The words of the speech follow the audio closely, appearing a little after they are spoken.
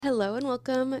Hello and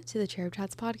welcome to the Cherub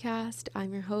Chats podcast.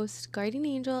 I'm your host, Guardian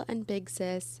Angel and Big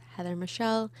Sis, Heather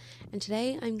Michelle, and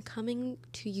today I'm coming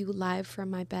to you live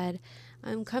from my bed.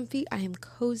 I'm comfy, I am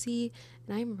cozy,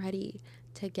 and I'm ready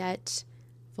to get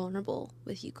vulnerable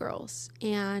with you girls.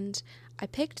 And I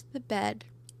picked the bed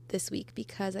this week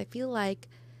because I feel like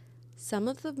some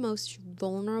of the most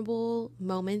vulnerable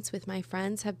moments with my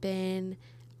friends have been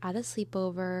at a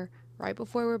sleepover right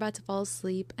before we're about to fall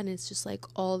asleep, and it's just like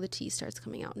all the tea starts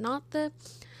coming out. Not the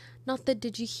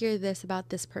did you hear this about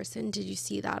this person? Did you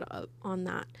see that on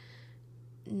that?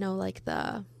 No, like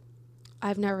the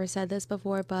I've never said this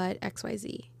before, but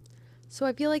XYZ. So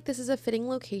I feel like this is a fitting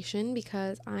location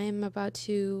because I am about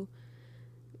to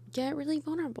get really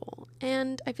vulnerable.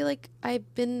 And I feel like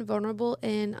I've been vulnerable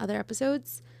in other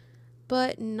episodes,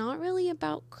 but not really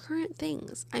about current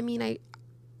things. I mean,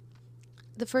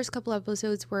 the first couple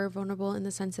episodes were vulnerable in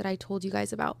the sense that I told you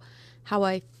guys about how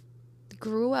I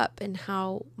grew up and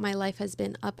how my life has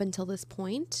been up until this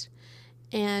point.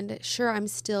 And sure, I'm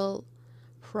still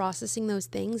processing those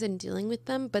things and dealing with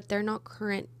them, but they're not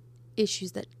current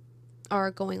issues that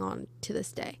are going on to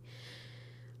this day.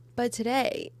 But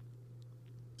today,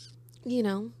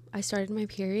 I started my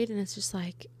period and it's just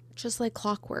like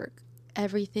clockwork.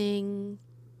 Everything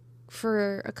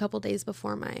for a couple days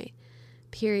before my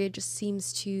period just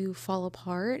seems to fall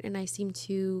apart and I seem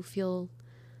to feel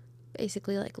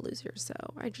basically like a loser. So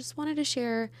I just wanted to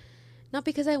share, not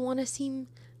because I want to seem,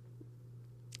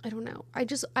 I don't know.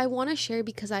 I want to share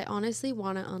because I honestly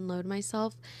want to unload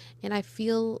myself, and I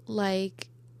feel like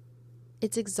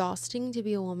it's exhausting to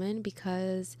be a woman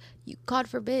because God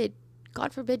forbid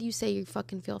you say you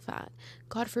fucking feel fat.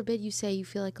 God forbid you say you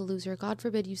feel like a loser. God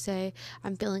forbid you say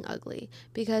I'm feeling ugly.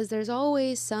 Because there's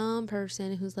always some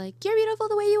person who's like, you're beautiful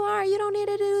the way you are. You don't need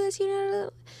to do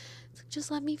this. Just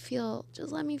let me feel.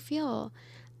 Just let me feel.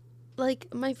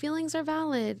 Like, my feelings are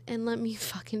valid and let me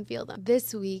fucking feel them.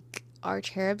 This week, our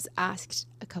cherubs asked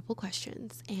a couple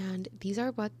questions, and these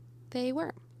are what they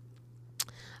were.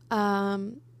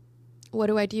 What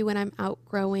do I do when I'm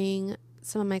outgrowing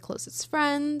some of my closest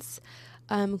friends?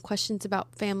 Questions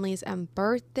about families and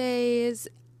birthdays.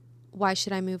 Why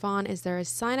should I move on? Is there a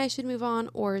sign I should move on,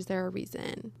 or is there a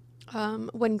reason?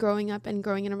 When growing up and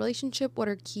growing in a relationship, what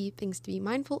are key things to be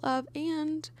mindful of?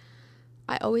 And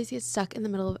I always get stuck in the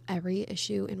middle of every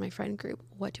issue in my friend group.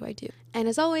 What do I do? And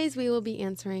as always, we will be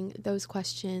answering those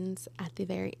questions at the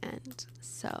very end.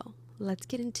 So let's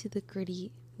get into the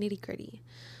nitty gritty.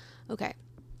 Okay.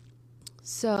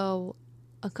 So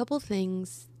a couple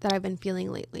things that I've been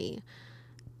feeling lately,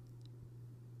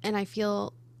 and I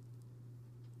feel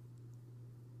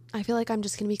like I'm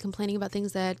just going to be complaining about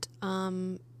things that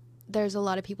there's a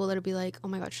lot of people that'll be like, oh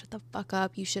my God, shut the fuck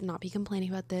up. You should not be complaining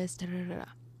about this. Da, da, da, da.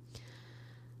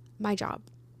 My job.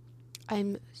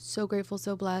 I'm so grateful,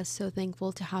 so blessed, so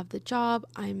thankful to have the job.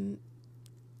 I'm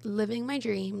living my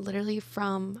dream literally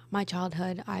from my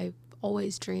childhood. I've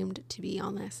always dreamed to be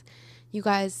on this. You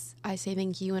guys, I say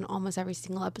thank you in almost every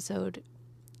single episode.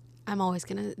 I'm always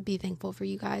going to be thankful for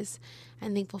you guys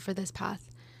and thankful for this path.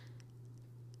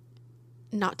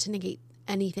 Not to negate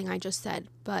anything I just said,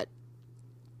 but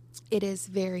it is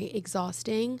very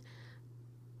exhausting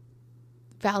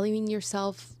valuing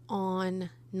yourself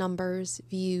on numbers,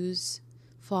 views,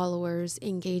 followers,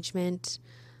 engagement,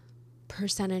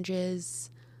 percentages,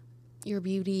 your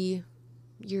beauty,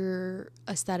 your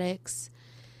aesthetics.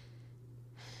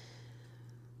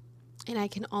 And I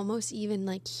can almost even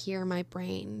hear my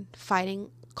brain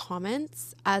fighting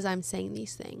comments as I'm saying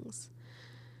these things,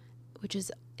 which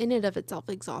is in and of itself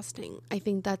exhausting. I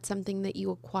think that's something that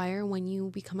you acquire when you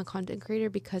become a content creator,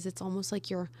 because it's almost like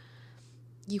you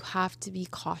have to be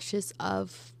cautious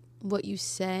of what you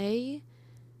say,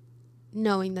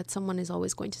 knowing that someone is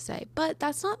always going to say, but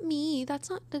that's not me. That's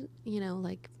not the,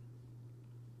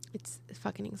 it's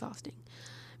fucking exhausting.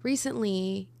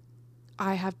 Recently,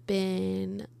 I have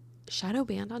been shadow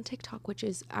banned on TikTok, which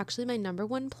is actually my number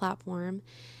one platform,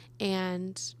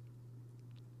 and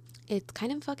it's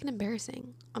kind of fucking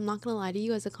embarrassing. I'm not gonna lie to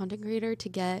you, as a content creator, to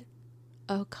get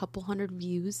a couple hundred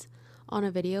views on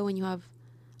a video when you have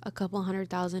a couple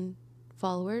 100,000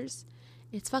 followers,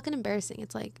 it's fucking embarrassing.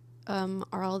 It's like,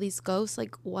 are all these ghosts?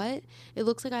 Like, what? It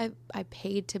looks like I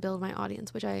paid to build my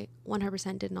audience, which I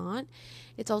 100% did not.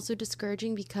 It's also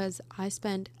discouraging because I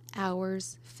spend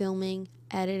hours filming,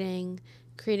 editing,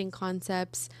 creating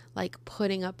concepts,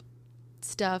 putting up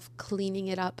stuff, cleaning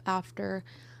it up after,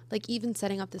 even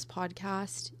setting up this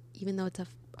podcast, even though it's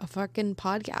a fucking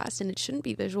podcast and it shouldn't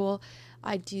be visual.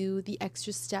 I do the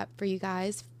extra step for you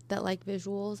guys that like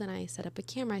visuals, and I set up a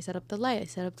camera, I set up the light, I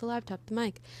set up the laptop, the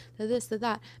mic, the this, the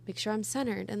that, make sure I'm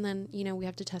centered, and then, you know, we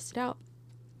have to test it out.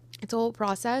 It's a whole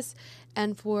process,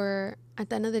 and for at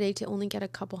the end of the day to only get a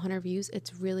couple hundred views,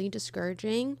 it's really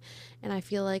discouraging, and I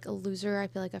feel like a loser, I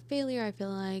feel like a failure, I feel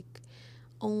like,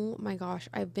 oh my gosh,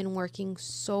 I've been working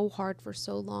so hard for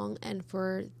so long, and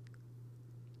for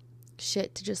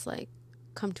shit to just like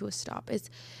come to a stop. It's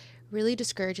really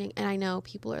discouraging. And I know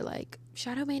people are like,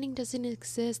 shadow banning doesn't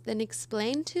exist. Then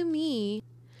explain to me.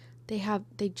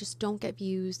 They just don't get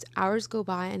views. Hours go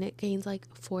by and it gains like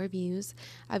 4 views.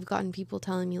 I've gotten people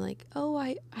telling me like, oh,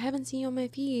 I haven't seen you on my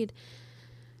feed.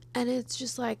 And it's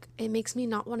just like, it makes me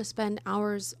not want to spend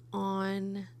hours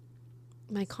on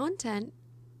my content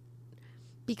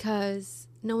because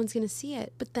no one's going to see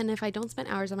it. But then if I don't spend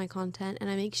hours on my content and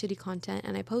I make shitty content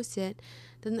and I post it,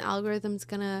 then the algorithm's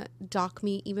going to dock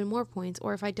me even more points.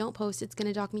 Or if I don't post, it's going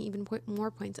to dock me even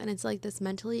more points. And it's like this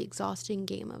mentally exhausting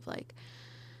game of like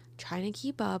trying to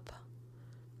keep up.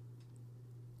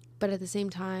 But at the same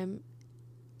time,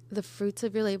 the fruits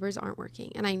of your labors aren't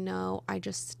working. And I know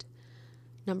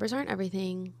numbers aren't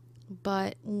everything.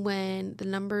 But when the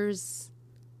numbers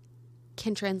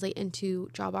can translate into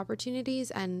job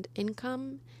opportunities and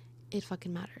income, it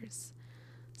fucking matters.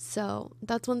 So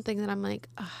that's one thing that I'm like,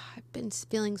 I've been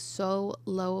feeling so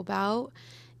low about,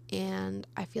 and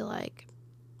I feel like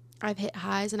I've hit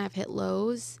highs and I've hit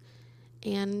lows,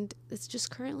 and it's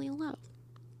just currently low.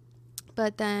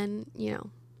 But then, you know,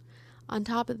 on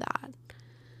top of that,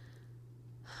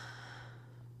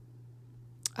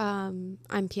 I'm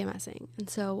PMSing, and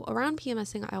so around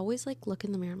PMSing, I always like look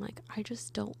in the mirror. I'm like, I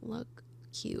just don't look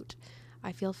cute.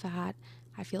 I feel fat.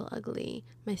 I feel ugly.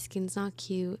 My skin's not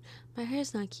cute. My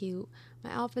hair's not cute.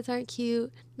 My outfits aren't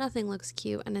cute. Nothing looks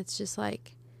cute. And it's just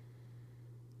like,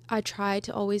 I try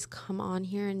to always come on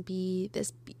here and be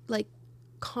this like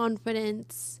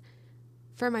confidence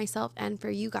for myself and for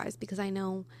you guys, because I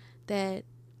know that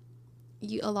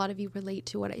a lot of you relate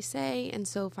to what I say. And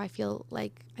so if I feel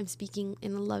like I'm speaking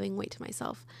in a loving way to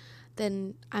myself,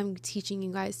 then I'm teaching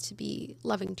you guys to be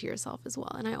loving to yourself as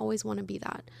well. And I always want to be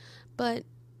that. But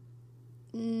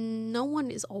no one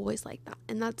is always like that.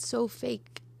 And that's so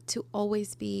fake to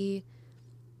always be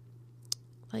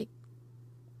like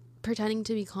pretending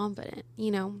to be confident, you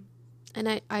know?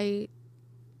 And I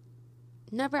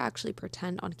never actually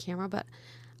pretend on camera, but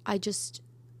I just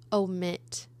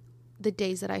omit the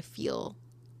days that I feel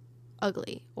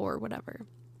ugly or whatever.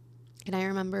 And I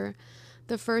remember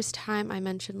the first time I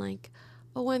mentioned like,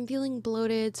 oh, I'm feeling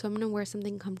bloated, so I'm going to wear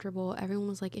something comfortable. Everyone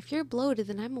was like, if you're bloated,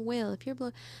 then I'm a whale. If you're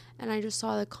bloated. And I just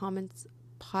saw the comments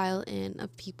pile in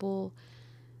of people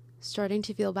starting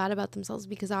to feel bad about themselves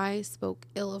because I spoke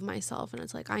ill of myself. And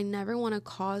it's like, I never want to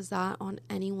cause that on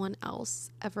anyone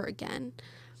else ever again.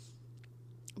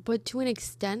 But to an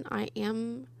extent,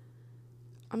 I'm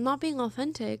not being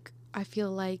authentic, I feel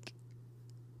like,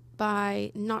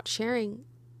 by not sharing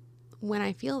when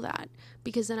I feel that,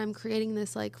 because then I'm creating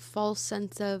this like false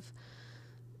sense of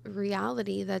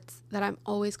reality that I'm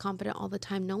always confident all the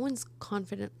time. No one's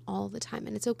confident all the time,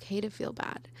 and it's okay to feel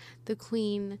bad. The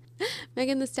queen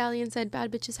Megan Thee Stallion said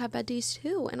bad bitches have bad days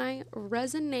too, and I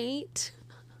resonate.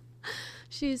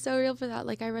 She's so real for that.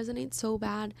 Like, I resonate so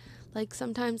bad. Like,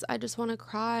 sometimes I just want to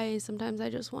cry. Sometimes I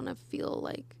just want to feel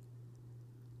like,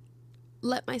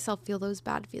 let myself feel those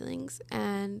bad feelings.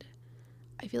 And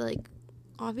I feel like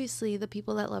obviously the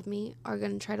people that love me are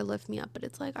going to try to lift me up, but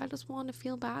it's like, I just want to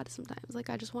feel bad sometimes. Like,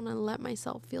 I just want to let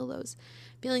myself feel those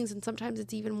feelings. And sometimes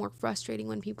it's even more frustrating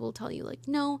when people tell you like,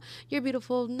 no, you're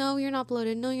beautiful. No, you're not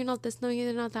bloated. No, you're not this. No,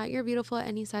 you're not that. You're beautiful at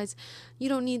any size. You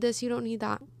don't need this. You don't need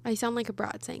that. I sound like a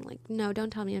brat saying like, no,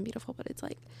 don't tell me I'm beautiful. But it's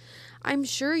like, I'm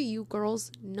sure you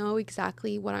girls know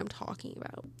exactly what I'm talking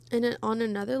about. And on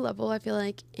another level, I feel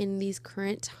like in these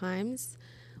current times,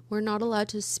 we're not allowed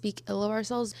to speak ill of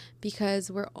ourselves because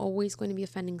we're always going to be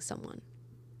offending someone.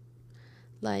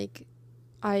 Like,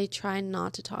 I try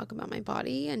not to talk about my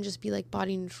body and just be like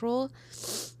body neutral,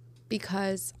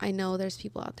 because I know there's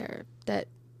people out there that,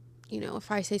 you know, if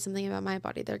I say something about my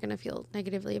body, they're going to feel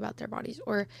negatively about their bodies.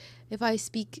 Or if I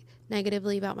speak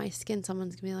negatively about my skin,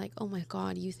 someone's going to be like, oh my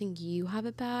God, you think you have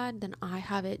it bad? Then I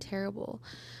have it terrible.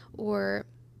 Or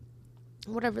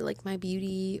whatever, like my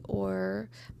beauty or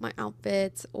my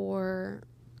outfits or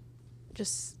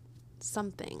just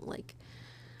something. Like,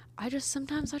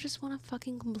 sometimes I just want to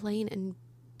fucking complain and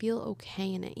feel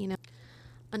okay in it, you know?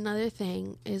 Another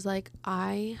thing is like,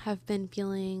 I have been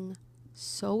feeling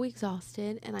so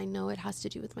exhausted, and I know it has to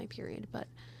do with my period, but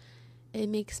it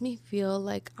makes me feel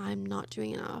like I'm not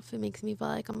doing enough. It makes me feel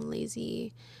like I'm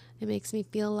lazy. It makes me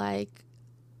feel like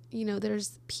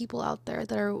there's people out there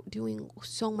that are doing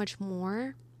so much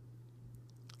more,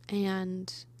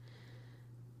 and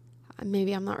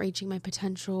maybe I'm not reaching my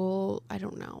potential. I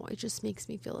don't know. It just makes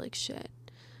me feel like shit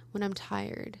when I'm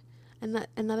tired. And that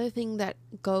another thing that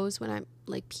goes when I'm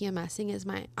like PMSing is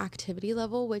my activity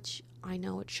level, which I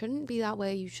know it shouldn't be that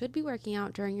way. You should be working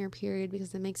out during your period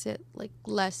because it makes it like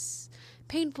less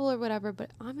painful or whatever,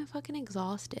 but I'm fucking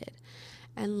exhausted.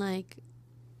 And like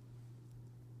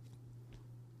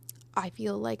I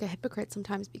feel like a hypocrite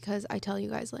sometimes because I tell you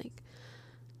guys like,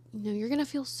 you're gonna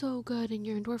feel so good and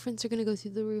your endorphins are gonna go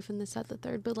through the roof and this, that, the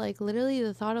third, but like literally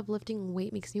the thought of lifting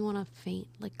weight makes me want to faint.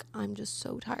 Like I'm just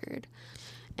so tired.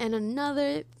 And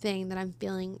another thing that I'm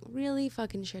feeling really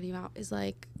fucking shitty about is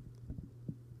like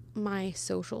my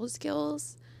social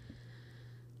skills.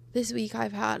 This week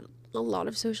I've had a lot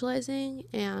of socializing,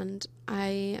 and I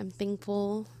am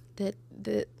thankful that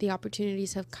the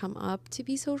opportunities have come up to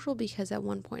be social, because at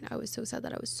one point I was so sad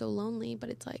that I was so lonely. But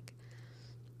it's like,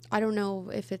 I don't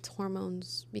know if it's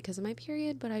hormones because of my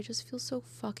period, but I just feel so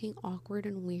fucking awkward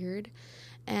and weird,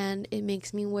 and it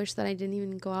makes me wish that I didn't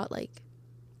even go out. Like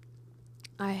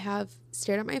I have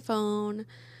stared at my phone,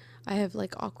 I have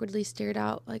like awkwardly stared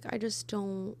out, like I just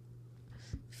don't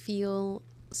feel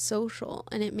social,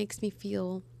 and it makes me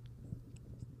feel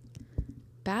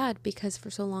bad because for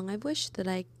so long I've wished that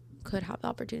I could have the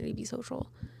opportunity to be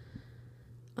social.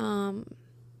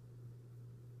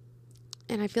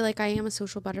 And I feel like I am a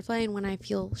social butterfly, and when I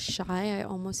feel shy, I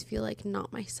almost feel like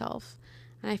not myself,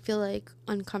 and I feel like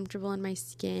uncomfortable in my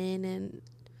skin and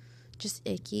just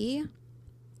icky,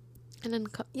 and then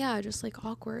just like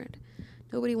awkward.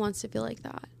 Nobody wants to feel like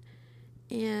that.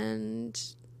 And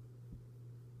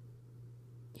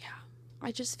yeah,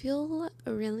 I just feel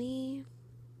really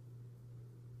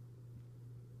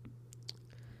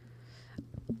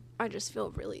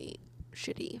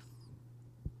shitty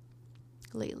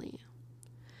lately.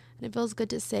 And it feels good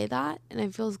to say that, and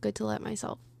it feels good to let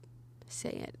myself say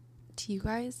it to you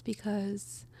guys,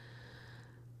 because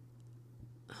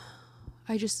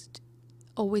I just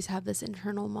always have this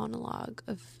internal monologue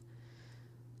of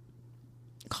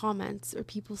comments or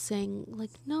people saying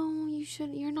like, no,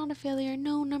 you're not a failure,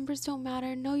 no, numbers don't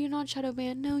matter, no, you're not shadow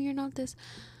banned, no, you're not this,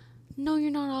 no,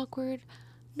 you're not awkward,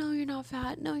 no, you're not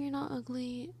fat, no, you're not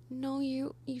ugly, no,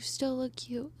 you still look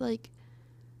cute. Like,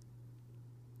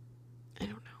 I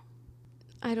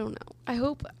don't know.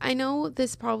 I know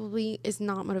this probably is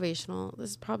not motivational.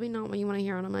 This is probably not what you want to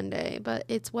hear on a Monday, but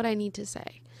it's what I need to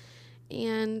say.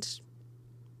 And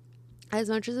as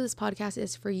much as this podcast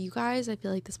is for you guys, I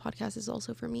feel like this podcast is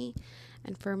also for me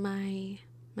and for my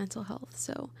mental health.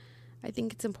 So I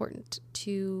think it's important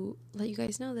to let you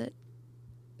guys know that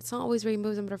it's not always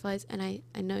rainbows and butterflies, and I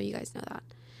know you guys know that.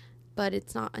 But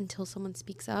it's not until someone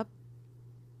speaks up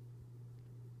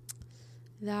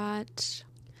that...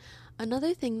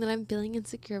 Another thing that I'm feeling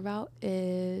insecure about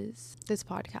is this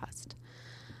podcast.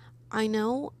 I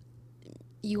know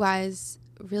you guys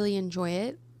really enjoy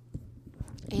it,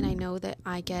 and I know that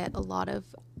I get a lot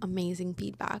of amazing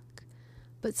feedback,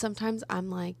 but sometimes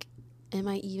I'm like, am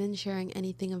I even sharing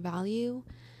anything of value?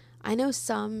 I know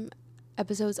some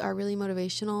episodes are really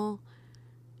motivational.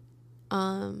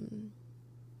 I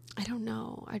don't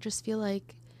know. I just feel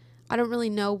like I don't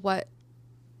really know what...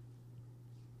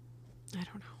 I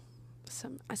don't know.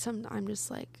 I'm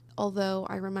just like, although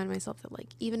I remind myself that like,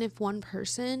 even if one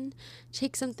person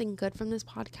takes something good from this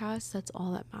podcast, that's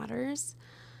all that matters.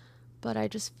 But I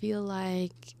just feel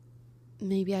like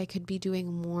maybe I could be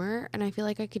doing more, and I feel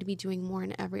like I could be doing more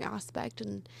in every aspect.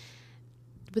 And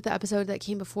with the episode that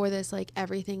came before this, like,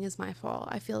 everything is my fault,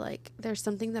 I feel like there's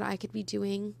something that I could be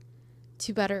doing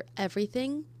to better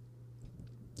everything.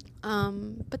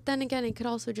 But then again, it could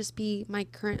also just be my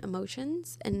current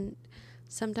emotions, and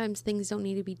sometimes things don't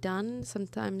need to be done.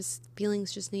 Sometimes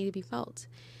feelings just need to be felt.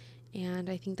 And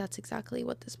I think that's exactly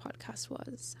what this podcast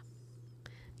was.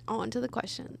 On to the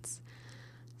questions.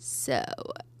 So,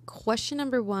 question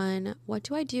number 1, what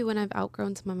do I do when I've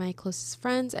outgrown some of my closest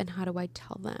friends, and how do I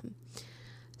tell them?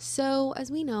 So,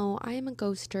 as we know, I am a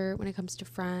ghoster when it comes to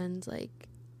friends. Like,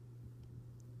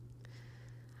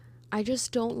 I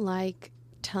just don't like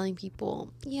telling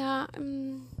people, I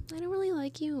don't really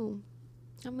like you,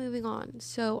 I'm moving on.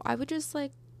 So I would just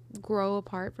like grow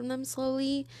apart from them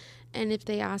slowly, and if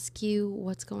they ask you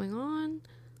what's going on,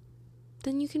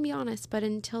 then you can be honest, but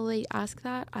until they ask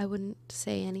that, I wouldn't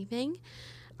say anything.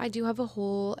 I do have a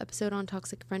whole episode on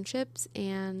toxic friendships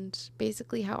and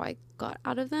basically how I got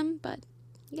out of them, but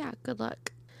yeah, good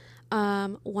luck.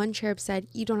 One cherub said,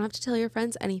 you don't have to tell your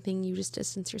friends anything, you just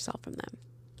distance yourself from them.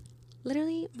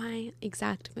 Literally my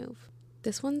exact move.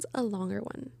 This one's a longer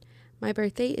one. My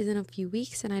birthday is in a few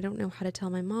weeks and I don't know how to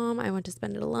tell my mom I want to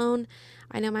spend it alone.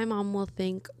 I know my mom will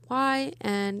think why,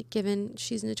 and given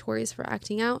she's notorious for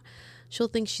acting out, she'll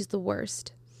think she's the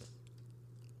worst.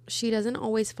 She doesn't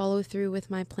always follow through with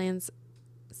my plans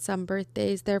some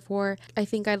birthdays. Therefore, I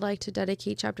think I'd like to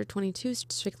dedicate chapter 22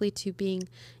 strictly to being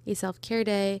a self-care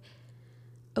day.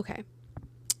 Okay.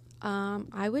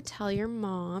 I would tell your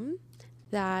mom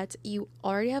that you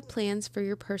already have plans for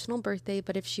your personal birthday,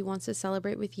 but if she wants to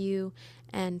celebrate with you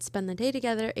and spend the day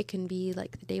together, it can be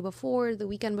like the day before, the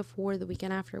weekend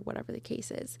after, whatever the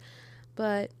case is.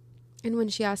 And when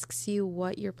she asks you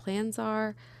what your plans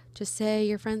are, just say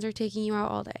your friends are taking you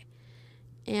out all day.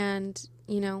 And,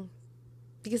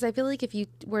 because I feel like if you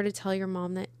were to tell your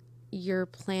mom that you're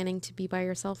planning to be by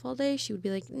yourself all day, she would be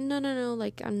like, no,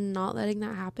 like, I'm not letting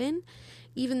that happen.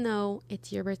 Even though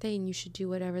it's your birthday and you should do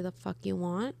whatever the fuck you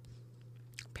want.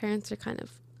 Parents are kind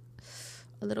of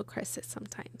a little crisis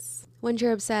sometimes. When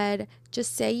Cherub said,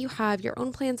 just say you have your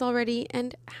own plans already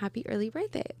and happy early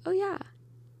birthday. Oh yeah,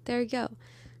 there you go.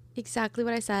 Exactly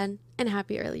what I said, and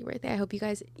happy early birthday. I hope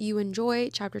you enjoy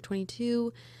chapter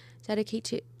 22.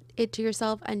 Dedicate it to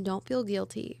yourself and don't feel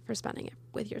guilty for spending it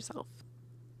with yourself.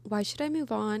 Why should I move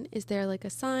on? Is there like a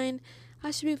sign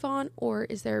I should move on, or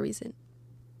is there a reason?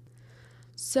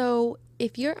 So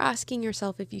if you're asking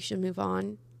yourself if you should move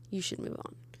on, you should move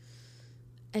on.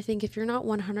 I think if you're not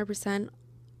 100%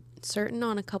 certain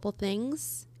on a couple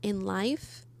things in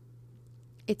life,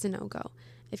 it's a no-go.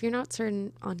 If you're not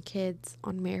certain on kids,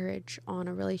 on marriage, on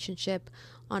a relationship,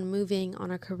 on moving, on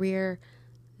a career,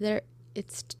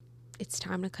 it's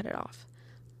time to cut it off.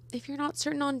 If you're not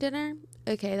certain on dinner,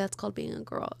 okay, that's called being a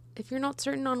girl. If you're not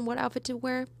certain on what outfit to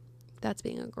wear, that's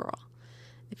being a girl.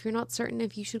 If you're not certain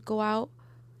if you should go out,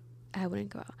 I wouldn't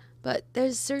go out. But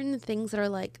there's certain things that are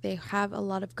like, they have a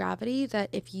lot of gravity that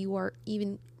if you are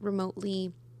even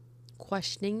remotely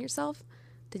questioning yourself,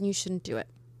 then you shouldn't do it.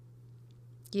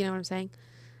 You know what I'm saying?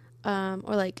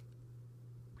 Or like,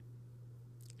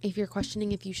 if you're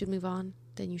questioning if you should move on,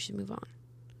 then you should move on.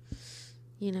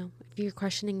 If you're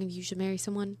questioning if you should marry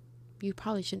someone, you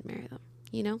probably shouldn't marry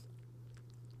them,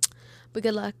 But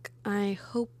good luck. I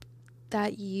hope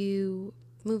that you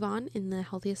move on in the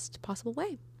healthiest possible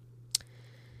way.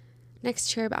 Next,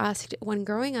 Cherub asked, when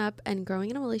growing up and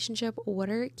growing in a relationship, what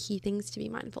are key things to be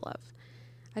mindful of?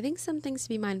 I think some things to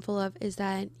be mindful of is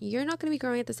that you're not going to be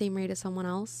growing at the same rate as someone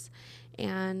else,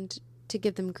 and to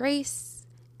give them grace,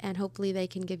 and hopefully they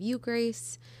can give you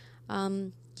grace.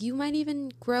 You might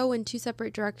even grow in two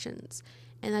separate directions,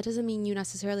 and that doesn't mean you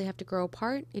necessarily have to grow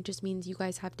apart. It just means you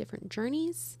guys have different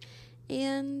journeys,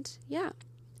 and yeah,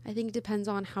 I think it depends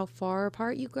on how far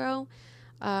apart you grow,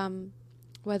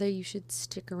 whether you should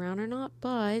stick around or not.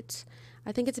 But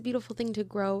I think it's a beautiful thing to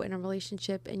grow in a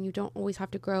relationship, and you don't always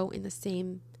have to grow in the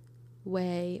same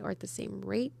way or at the same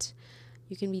rate.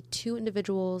 You can be two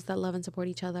individuals that love and support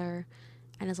each other,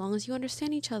 and as long as you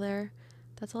understand each other,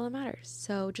 that's all that matters.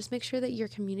 So just make sure that you're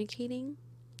communicating,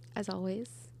 as always.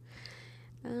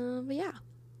 But yeah.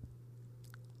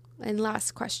 And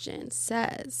last question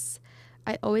says,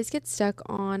 I always get stuck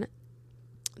on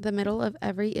the middle of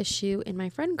every issue in my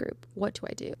friend group. What do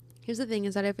I do? Here's the thing,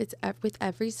 is that if it's with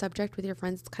every subject with your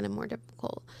friends, it's kind of more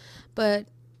difficult. But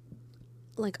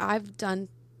like, I've done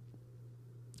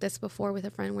this before with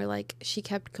a friend where like she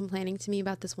kept complaining to me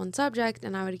about this one subject,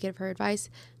 and I would give her advice.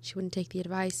 She wouldn't take the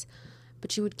advice,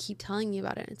 but she would keep telling me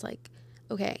about it. It's like,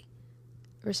 okay,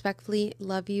 respectfully,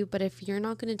 love you, but if you're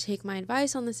not going to take my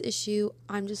advice on this issue,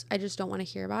 I just don't want to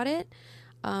hear about it.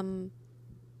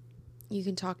 You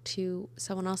can talk to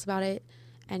someone else about it,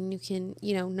 and you can,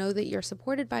 know that you're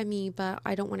supported by me, but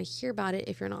I don't want to hear about it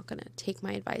if you're not going to take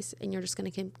my advice and you're just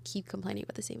going to keep complaining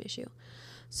about the same issue.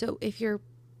 So if your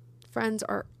friends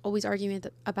are always arguing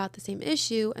about the same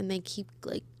issue and they keep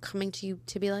like coming to you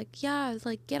to be like, yeah, it's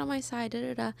like, get on my side,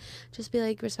 just be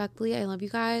like, respectfully, I love you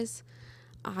guys.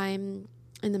 I'm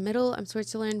in the middle. I'm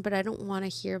Switzerland, but I don't want to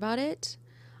hear about it.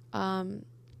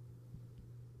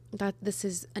 That this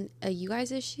is a you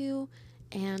guys issue,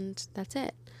 and that's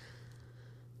it.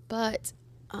 But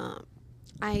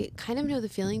I kind of know the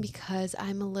feeling, because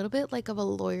I'm a little bit like of a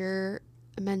lawyer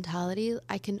mentality.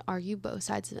 I can argue both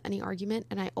sides of any argument,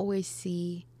 and I always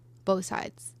see both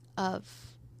sides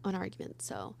of an argument.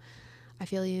 So I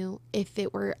feel you. If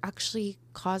it were actually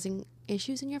causing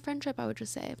issues in your friendship, I would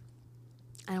just say,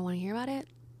 I don't want to hear about it.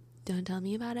 Don't tell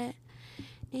me about it.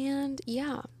 And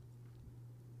yeah.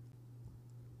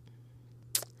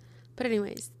 But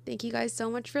anyways, thank you guys so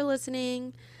much for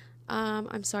listening.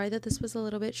 I'm sorry that this was a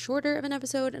little bit shorter of an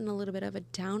episode and a little bit of a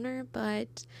downer,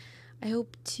 but I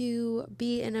hope to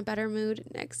be in a better mood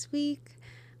next week.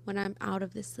 when I'm out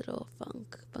of this little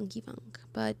funky funk.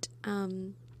 But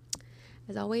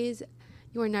as always,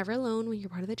 you are never alone when you're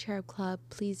part of the Cherub Club.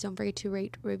 Please don't forget to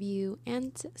rate, review,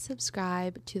 and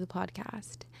subscribe to the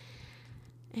podcast.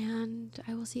 And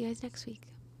I will see you guys next week.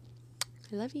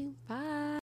 I love you. Bye.